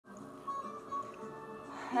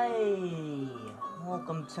Hey,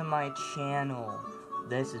 welcome to my channel.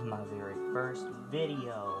 This is my very first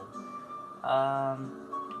video.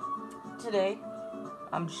 Today,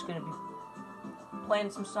 I'm just gonna be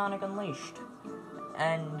playing some Sonic Unleashed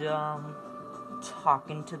and,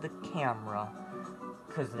 talking to the camera,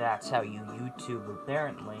 because that's how you YouTube,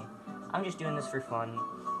 apparently. I'm just doing this for fun.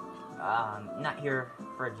 Not here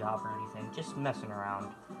for a job or anything, just messing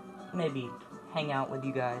around. Maybe hang out with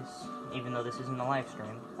you guys, even though this isn't a live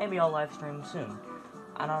stream. Maybe I'll live stream soon.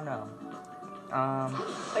 I don't know.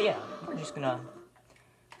 But yeah, we're just gonna...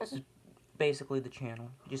 This is basically the channel.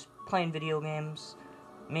 Just playing video games,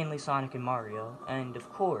 mainly Sonic and Mario, and of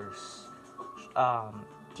course,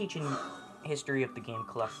 teaching history of the game,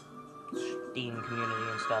 collecting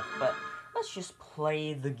community and stuff. But let's just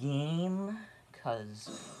play the game, because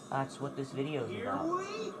that's what this video is about.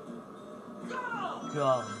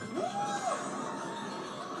 Go.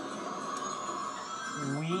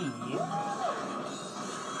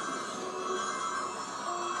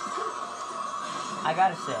 I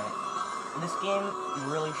gotta say, this game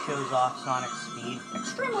really shows off Sonic's speed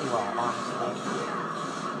extremely well, honestly.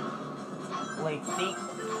 Like,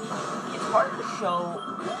 it's hard to show,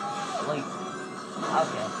 like,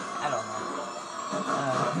 okay, I don't know.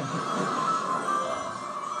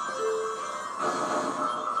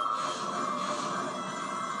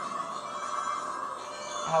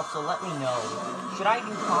 Also, let me know, should I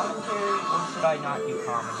do commentary or should I not do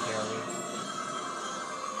commentary?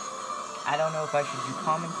 I don't know if I should do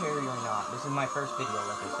commentary or not. This is my first video,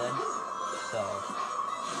 like I said. So,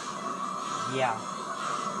 yeah.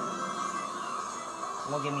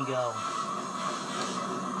 Look at me go.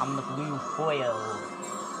 I'm the blue foil.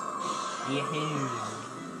 Yahoo!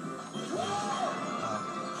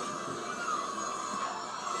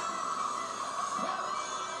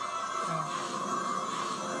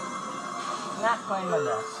 I'm not playing my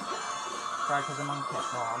best. Sorry, because I'm on camera.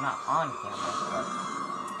 Well, I'm not on camera, but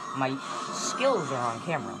my skills are on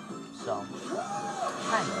camera. So,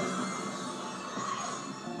 kind of.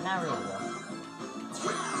 Not really, though.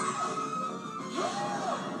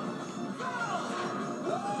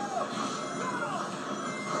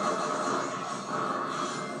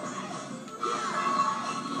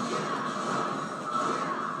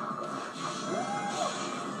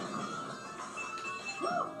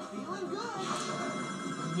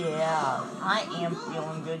 Yeah, I am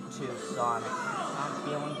feeling good too, Sonic. I'm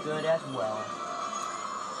feeling good as well.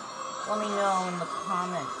 Let me know in the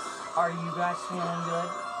comments, are you guys feeling good?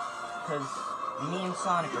 Because me and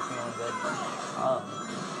Sonic are feeling good.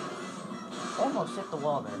 Almost hit the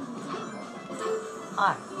wall there.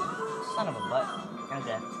 Ah, son of a butt.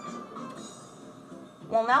 Okay.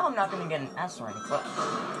 Well, now I'm not going to get an S rank, but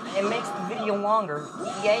it makes the video longer.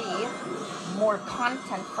 Yay! More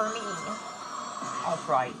content for me. I'll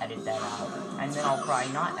probably edit that out, and then I'll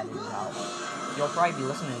probably not edit it out. You'll probably be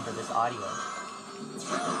listening to this audio,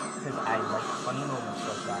 because I like funny moments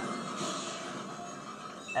like that.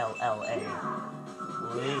 LLA.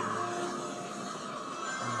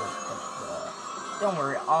 Don't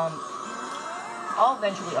worry, I'll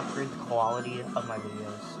eventually upgrade the quality of my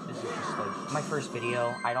videos. This is just like my first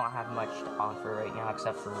video. I don't have much to offer right now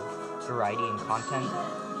except for variety and content.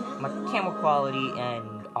 My camera quality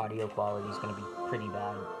and audio quality is going to be pretty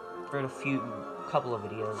bad for a couple of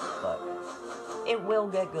videos, but it will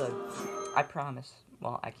get good. I promise.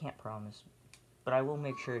 Well, I can't promise, but I will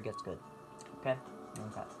make sure it gets good. Okay?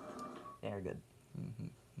 Okay. They're good.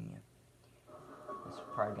 Yeah. This is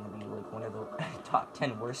probably going to be like one of the top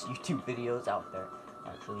 10 worst YouTube videos out there.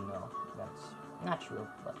 Actually, no. That's not true,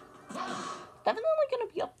 but definitely going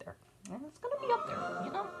to be up there. And it's going to be up there,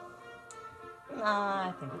 you know? Nah,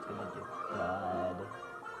 I think it's going to do good.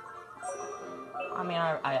 I mean,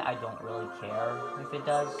 I don't really care if it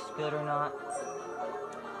does good or not.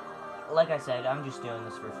 Like I said, I'm just doing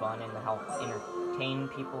this for fun and to help entertain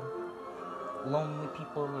people. Lonely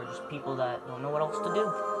people, or just people that don't know what else to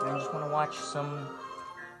do. And just want to watch some,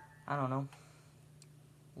 I don't know,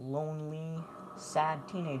 lonely, sad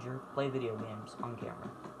teenager play video games on camera.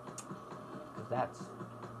 Because that's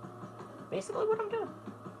basically what I'm doing.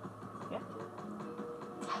 Yeah.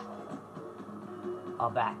 A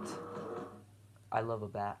bat. I love a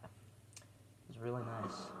bat. It's really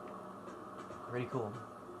nice. Pretty cool.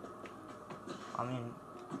 I mean,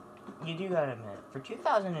 you do gotta admit, for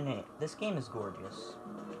 2008, this game is gorgeous.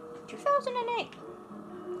 2008!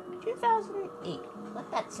 2008.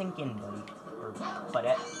 Let that sink in, buddy. Or buddy,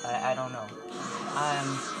 I don't know.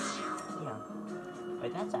 Yeah.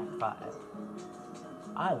 Wait, that's Act 5.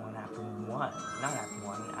 I went Act 1. Not Act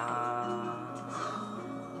 1. Act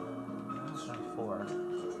 4.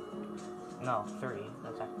 No, 3.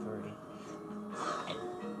 That's Act 3.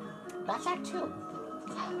 That's Act 2.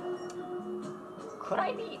 Could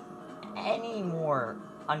I be any more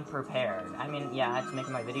unprepared? I mean, yeah, it's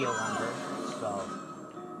making my video longer, so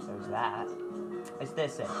there's that. Is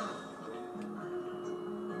this it?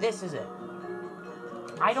 This is it.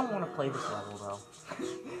 I don't want to play this level, though.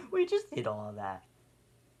 We just did all of that.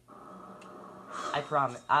 I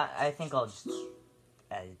promise. I think I'll just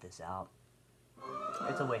edit this out.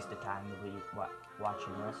 It's a waste of time to be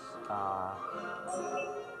watching this.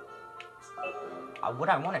 What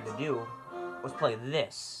I wanted to do was play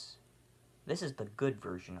this. This is the good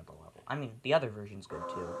version of the level. I mean, the other version's good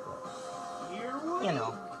too, but, you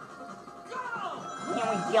know. Here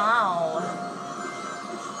we go.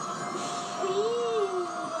 Whee!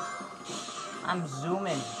 I'm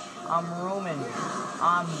zooming. I'm rooming.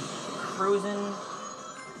 I'm cruising.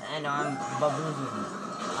 And I'm baboozing.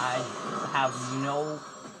 I have no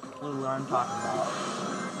clue what I'm talking about.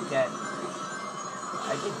 Okay.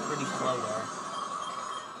 I did pretty slow there.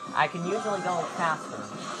 I can usually go faster.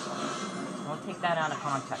 Don't take that out of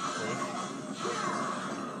context, please.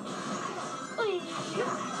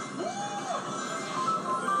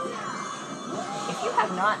 If you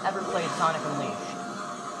have not ever played Sonic Unleashed,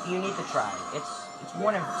 you need to try it. It's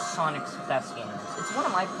one of Sonic's best games. It's one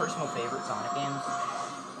of my personal favorite Sonic games.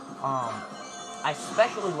 I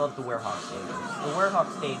especially love the Werehog stages. The Werehog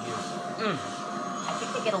stages, I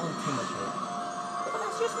think they get a little too much hate. But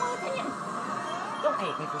that's just my opinion. Don't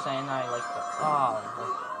hate me for saying that I like the...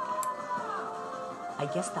 I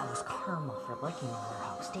guess that was karma for liking the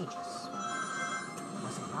Werehog stages.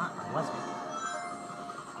 Was it not, or was it?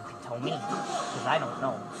 You can tell me, because I don't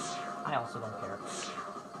know. I also don't care.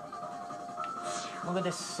 Look at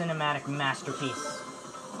this cinematic masterpiece.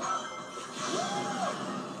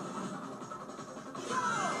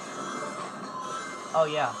 Oh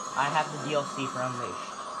yeah, I have the DLC for Unleashed.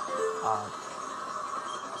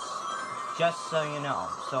 Just so you know.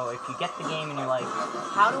 So if you get the game and you're like,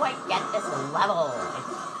 how do I get this level?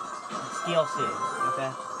 It's DLC, okay?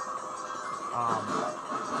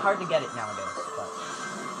 It's hard to get it nowadays, but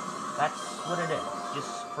that's what it is.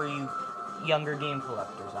 Just for you younger game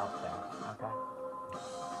collectors out there, okay?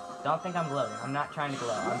 Don't think I'm gloating. I'm not trying to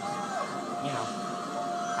gloat. I'm just, you know,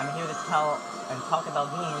 I'm here to tell and talk about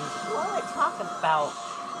games. Why do I talk about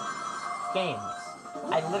games?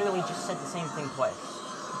 I literally just said the same thing twice.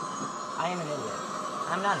 I am an idiot.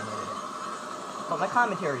 I'm not an idiot. But my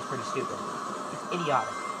commentary is pretty stupid. It's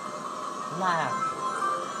idiotic. Nah.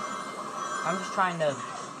 I'm just trying to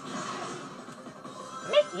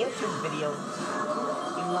make YouTube videos.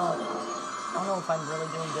 Even though I don't know if I'm really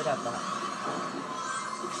doing good at that.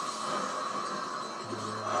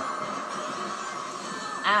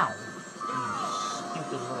 Ow. You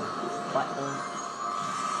stupid little butthole.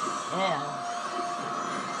 Yeah.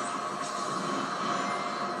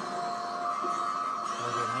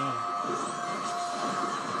 Look at me.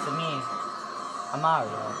 It's a me. A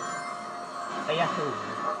Mario. A Yahoo.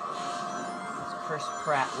 As Chris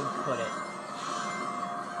Pratt would put it.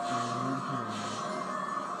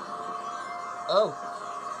 Oh.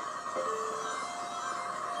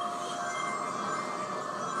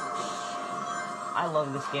 I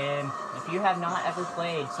love this game. If you have not ever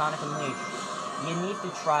played Sonic Unleashed, you need to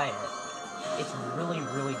try it. It's really,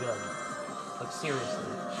 really good. Like, seriously.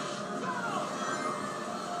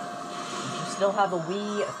 If you still have a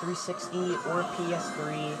Wii, a 360, or a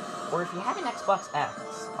PS3, or if you have an Xbox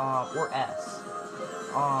X, or S,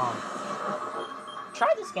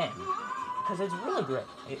 try this game. Because it's really great.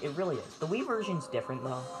 It really is. The Wii version's different,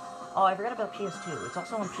 though. Oh, I forgot about PS2. It's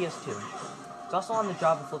also on PS2. It's also on the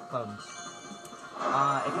Java flip phones.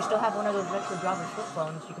 If you still have one of those retro Java flip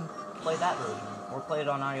phones, you can play that version, or play it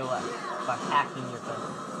on iOS by hacking your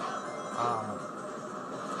phone.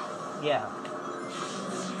 Yeah.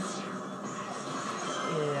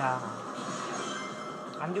 Yeah.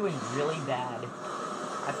 I'm doing really bad.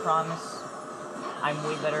 I promise. I'm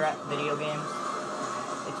way better at video games.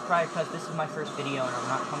 It's probably because this is my first video and I'm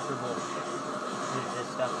not comfortable with this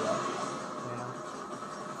stuff yet. You know?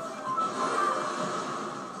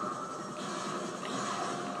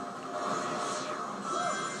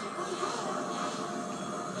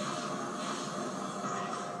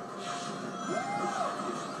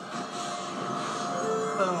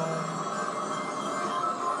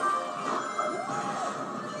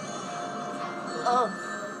 Oh,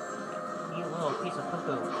 you little piece of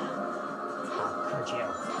poo-poo. How could you?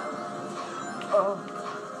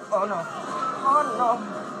 Oh no. Oh no.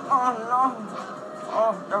 Oh no.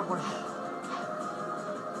 Oh, that was...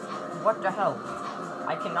 What the hell?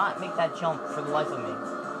 I cannot make that jump for the life of me.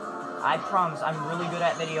 I promise I'm really good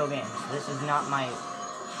at video games. This is not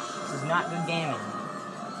good gaming.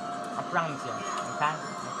 I promise you. Okay?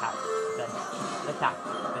 Okay. Good talk.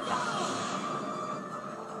 Good talk.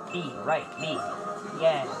 B, right, B.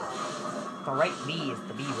 Yeah. The right B is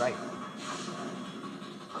the B right.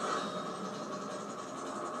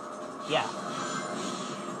 Yeah.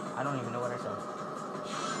 I don't even know what I said.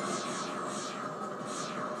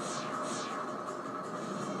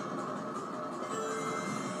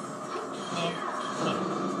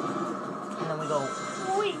 And then we go,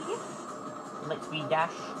 wee. Like speed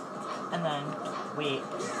dash. And then we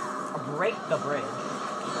break the bridge.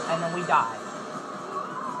 And then we die.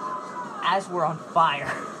 As we're on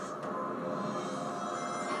fire.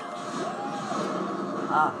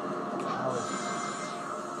 That was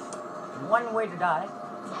one way to die.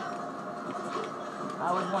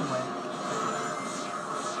 That was one way.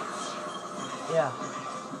 Yeah.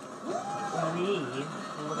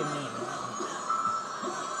 Look at me.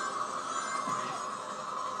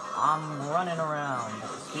 I'm running around at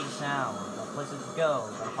the speed of sound. Got places to go.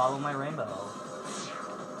 Gotta follow my rainbow.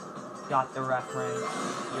 Got the reference.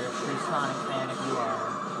 You're a true Sonic fan if you are.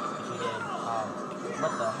 If you did.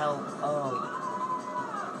 What the hell? Oh.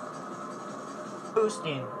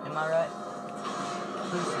 Boosting. Am I right?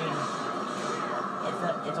 Boosting.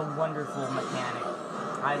 It's a wonderful mechanic.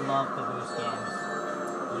 I love the boost games.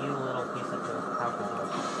 You little piece of poop. How could you?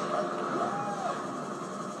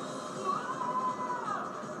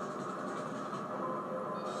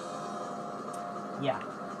 Yeah.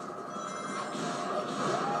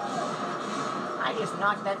 I just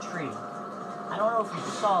knocked that tree. I don't know if you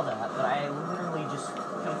saw that, but I literally just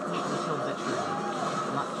completely killed the tree.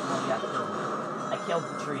 I killed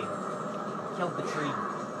the tree. Killed the tree,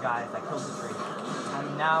 guys. I killed the tree.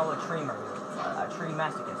 I'm now a tree murderer. A tree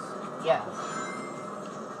masochist. Yeah.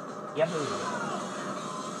 Yahoo.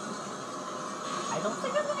 I don't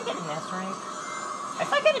think I'm gonna get an S rank.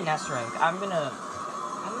 If I get an S rank, I'm gonna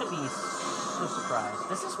be so surprised.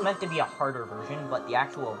 This is meant to be a harder version, but the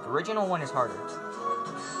original one is harder.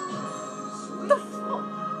 The fuck?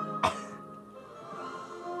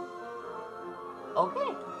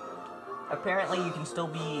 Okay. Apparently, you can still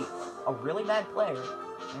be a really bad player.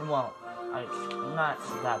 Well, not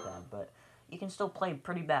that bad, but you can still play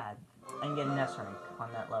pretty bad and get an S rank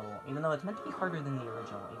on that level, even though it's meant to be harder than the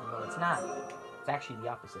original, even though it's not. It's actually the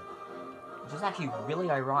opposite, which is actually really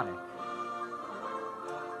ironic.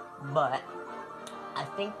 But I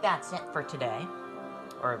think that's it for today.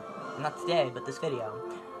 Or, not today, but this video.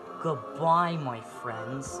 Goodbye, my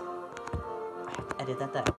friends. I have to edit that out.